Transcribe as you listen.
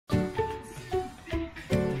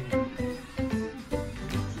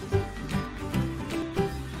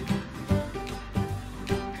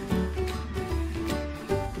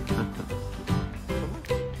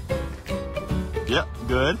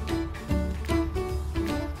good.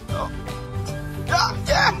 Oh.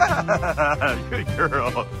 Yeah! Good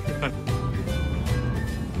girl.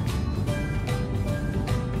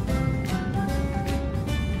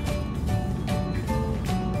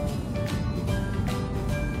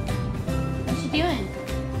 What's she doing?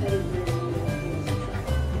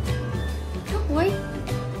 Good boy.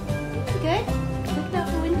 Good. Looking out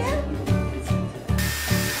the window.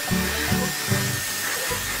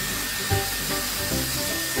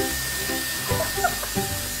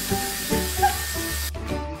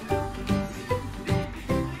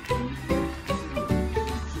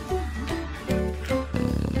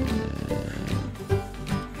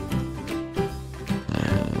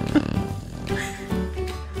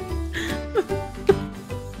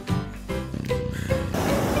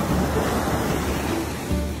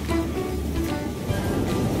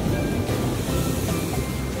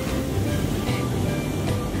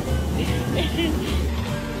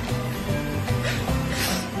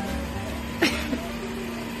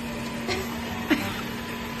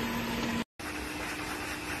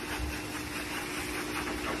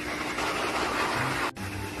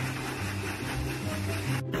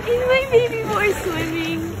 Is my baby boy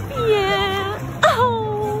swimming? Yeah.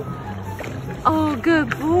 Oh. Oh, good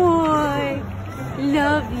boy.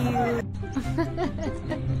 Love you.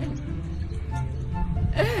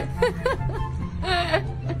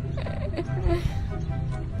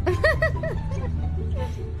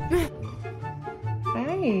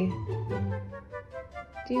 Hi.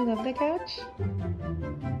 Do you love the couch?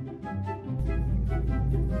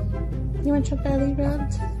 You want your belly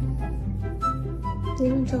rubbed?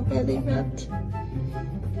 You want your belly rubbed?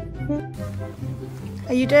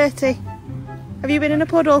 Are you dirty? Have you been in a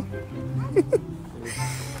puddle?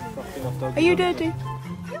 Are you dirty?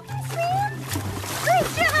 Good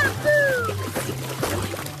job, Boo!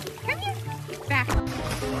 Come here. Back.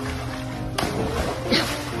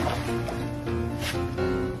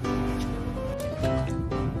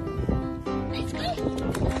 Let's go.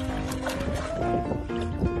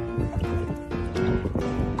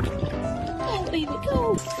 Oh, baby,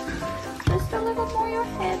 go. Just a little more your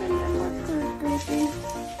head and then we're good, baby.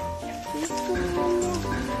 Just a little more.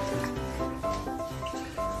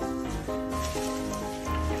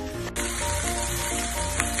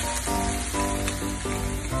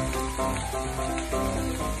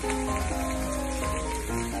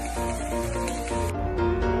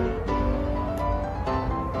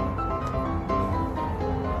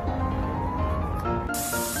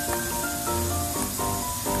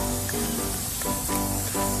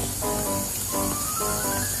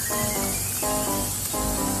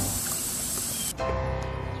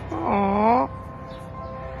 Aww.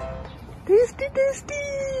 Tasty, tasty.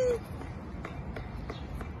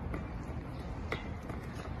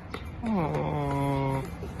 Aww.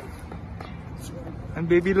 And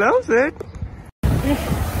baby loves it.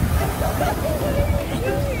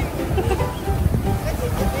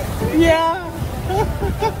 Yeah.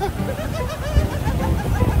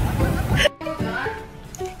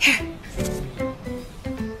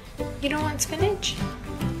 You don't want spinach?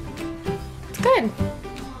 It's good.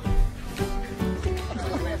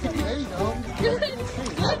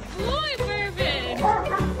 Good boy, Mervin.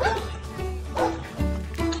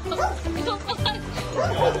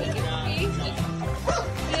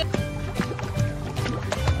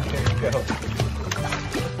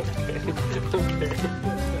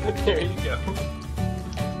 There you go.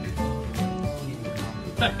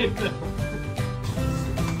 I know.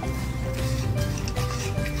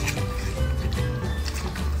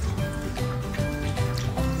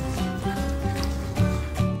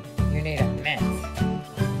 You need a mint.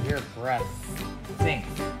 Your breath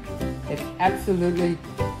stinks. It's absolutely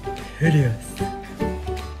hideous.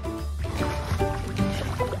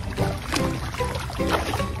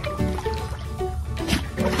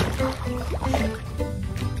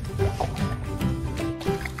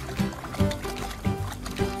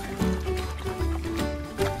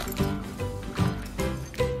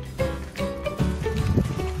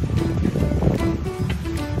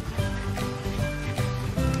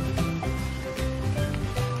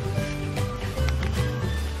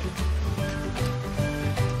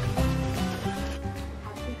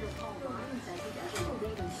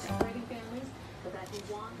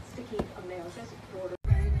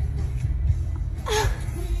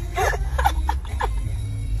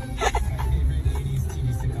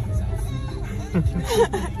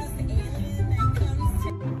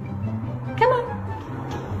 Come on.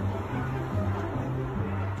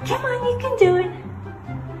 Come on, you can do it.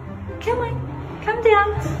 Come on, come down.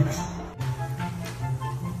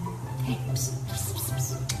 Hey, psst, psst, psst,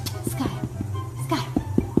 psst. Sky, Sky.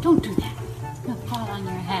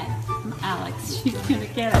 She's gonna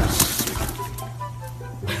get it.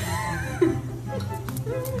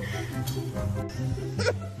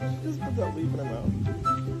 Just without leaving him out.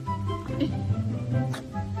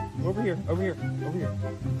 Over here, over here, over here.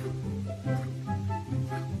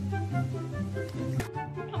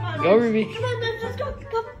 Come on, Go, Ruby. Come on, let's go.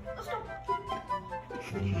 Come, let's go.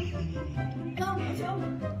 Go, let's go.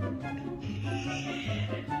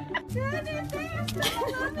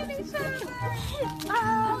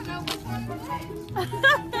 Oh, no.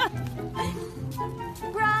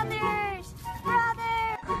 Brothers!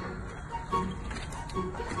 Brothers!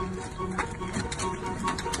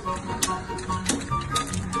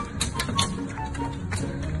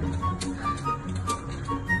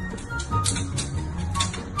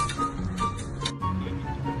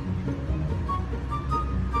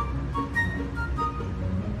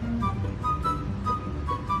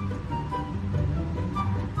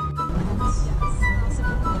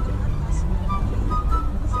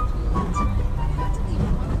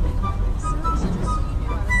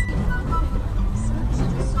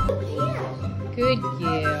 Good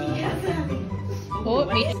girl. Oh,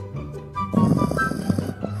 me.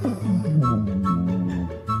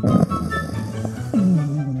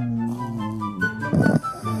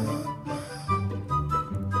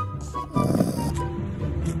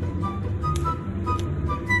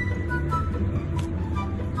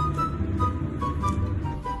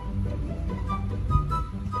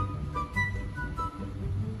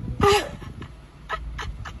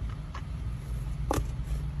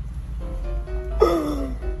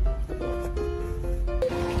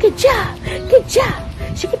 Good job! Good job!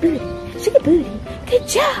 Shake your booty! Shake your booty! Good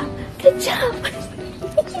job! Good job!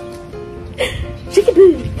 Shake your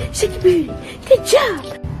booty! Shake your booty! Good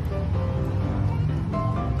job!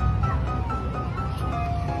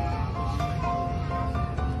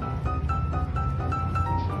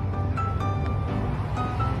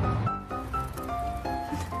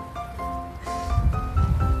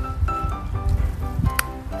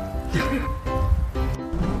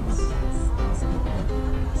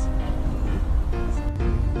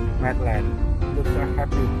 Madeline looks so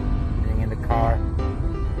happy being in the car.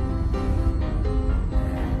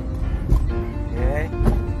 Okay,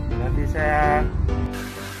 love you, Sarah.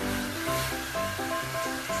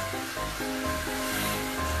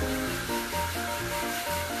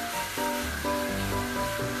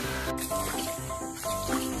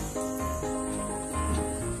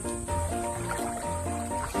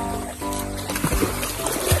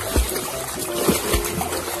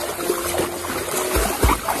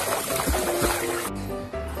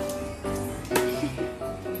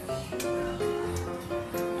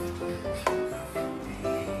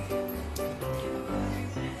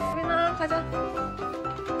 가자.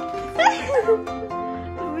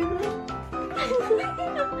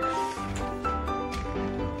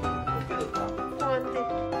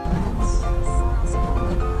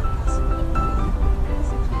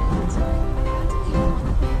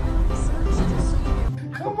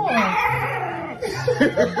 Come on.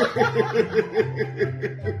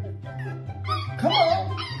 Come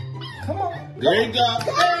on. Come on. There you go.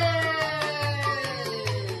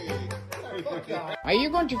 Are you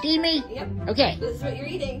going to feed me? Yep. Okay. This is what you're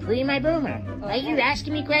eating. Free my boomerang. Are you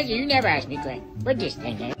asking me questions? You never ask me questions. What this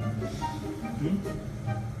thing is?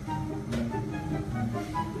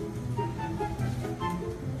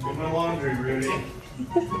 Do my laundry, Rudy.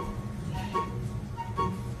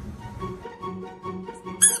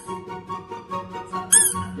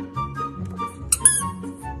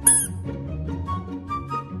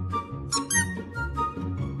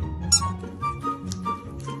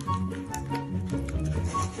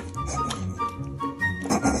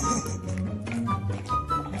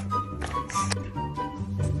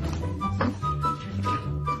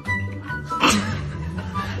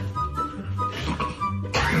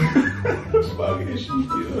 What the fuck is she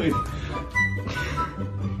doing?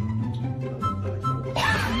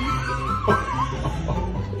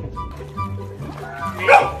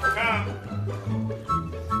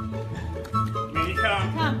 Minnie, come.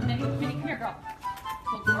 Come, Minnie, come here, girl.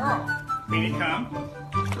 Good girl. Minnie, come.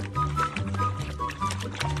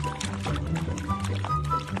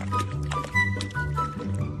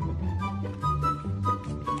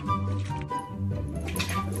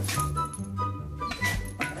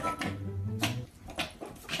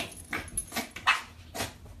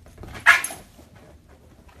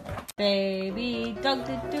 Baby dog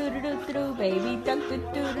do do do do do, baby dog do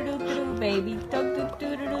do do do do, baby dog do do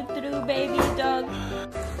do do do, baby dog.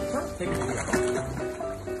 Take a video.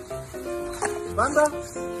 Manda.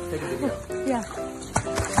 Take a video. Yeah.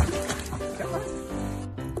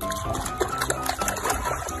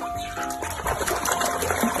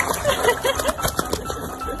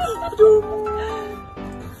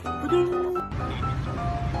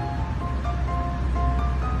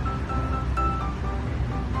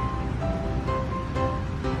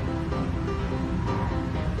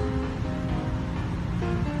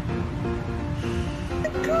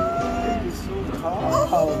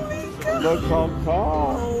 Look how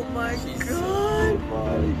calm. Oh my god.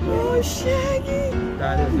 Oh, Shaggy.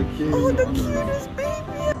 That is the cutest. Oh, the cutest baby.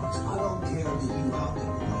 I don't care that you out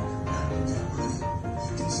there,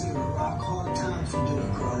 these are rock hard times for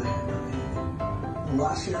doing crime.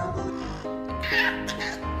 Why should I believe?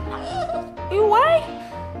 You why?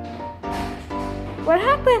 What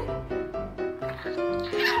happened?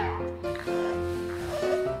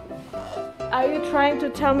 Are you trying to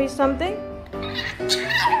tell me something?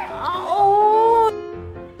 Oh.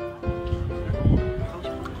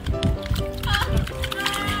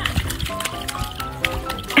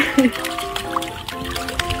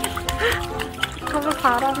 Cover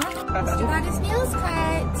part on it. You got his nails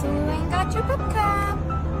cut, so you ain't got your pup cup.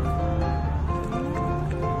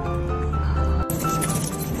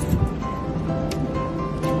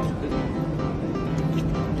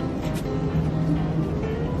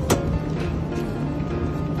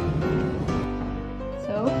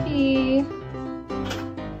 Sophie,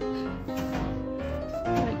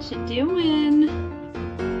 what you doing?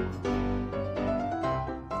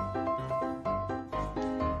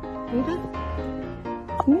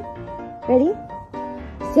 Ready?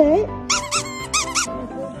 Set.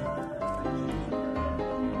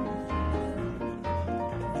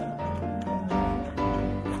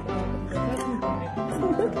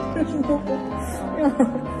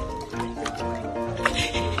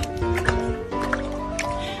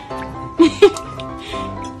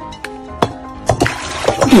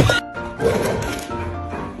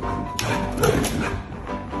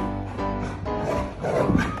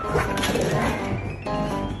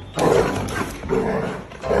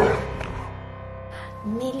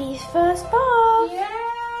 Lily's first ball. Yay!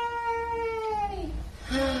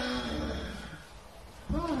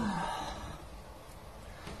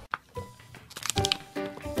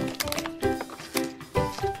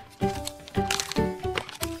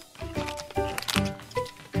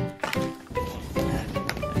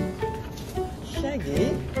 Shaggy.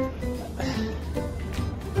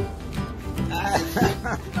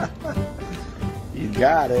 You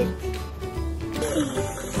got it.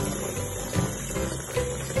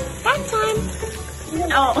 That time.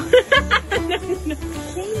 No.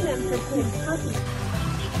 Save them for playing puppies.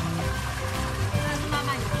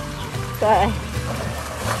 对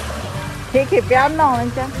，Kiki 不要弄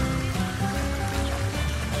人家。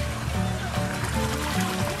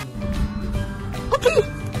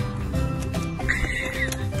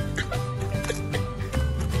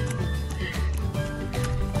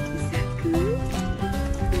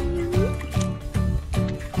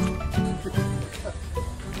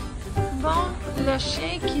Bon, le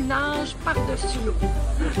chien qui nage par-dessus l'eau.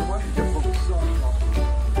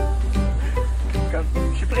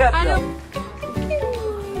 Je suis prête. Allô?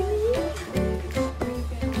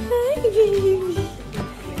 Hi, baby.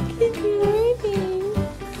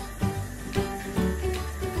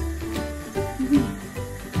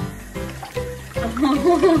 Good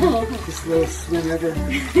morning. Just a little swing over.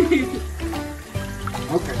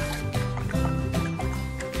 Okay.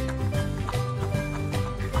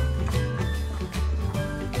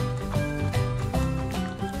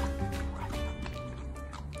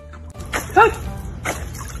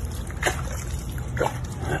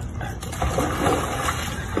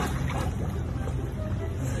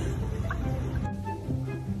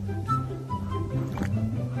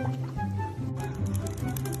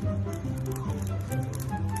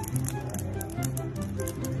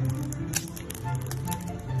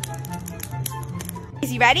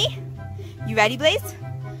 Is you ready? You ready, Blaze?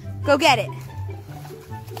 Go get it.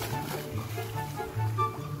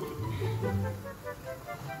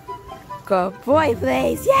 Good boy,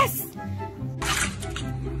 Blaze. Yes!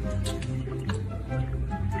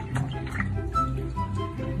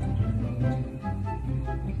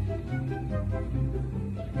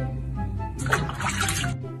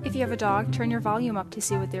 If you have a dog, turn your volume up to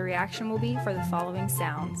see what their reaction will be for the following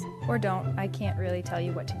sounds. Or don't, I can't really tell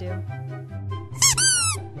you what to do.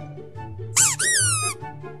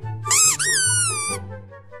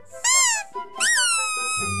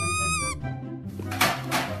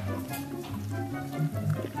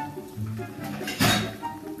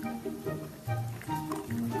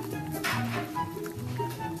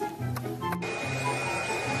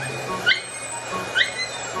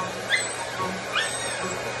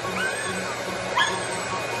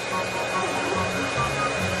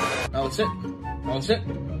 Now sit. Now sit.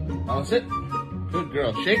 Now sit. Good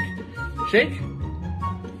girl. Shake. Shake.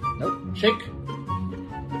 Nope. Shake.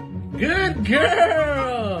 Good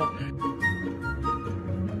girl.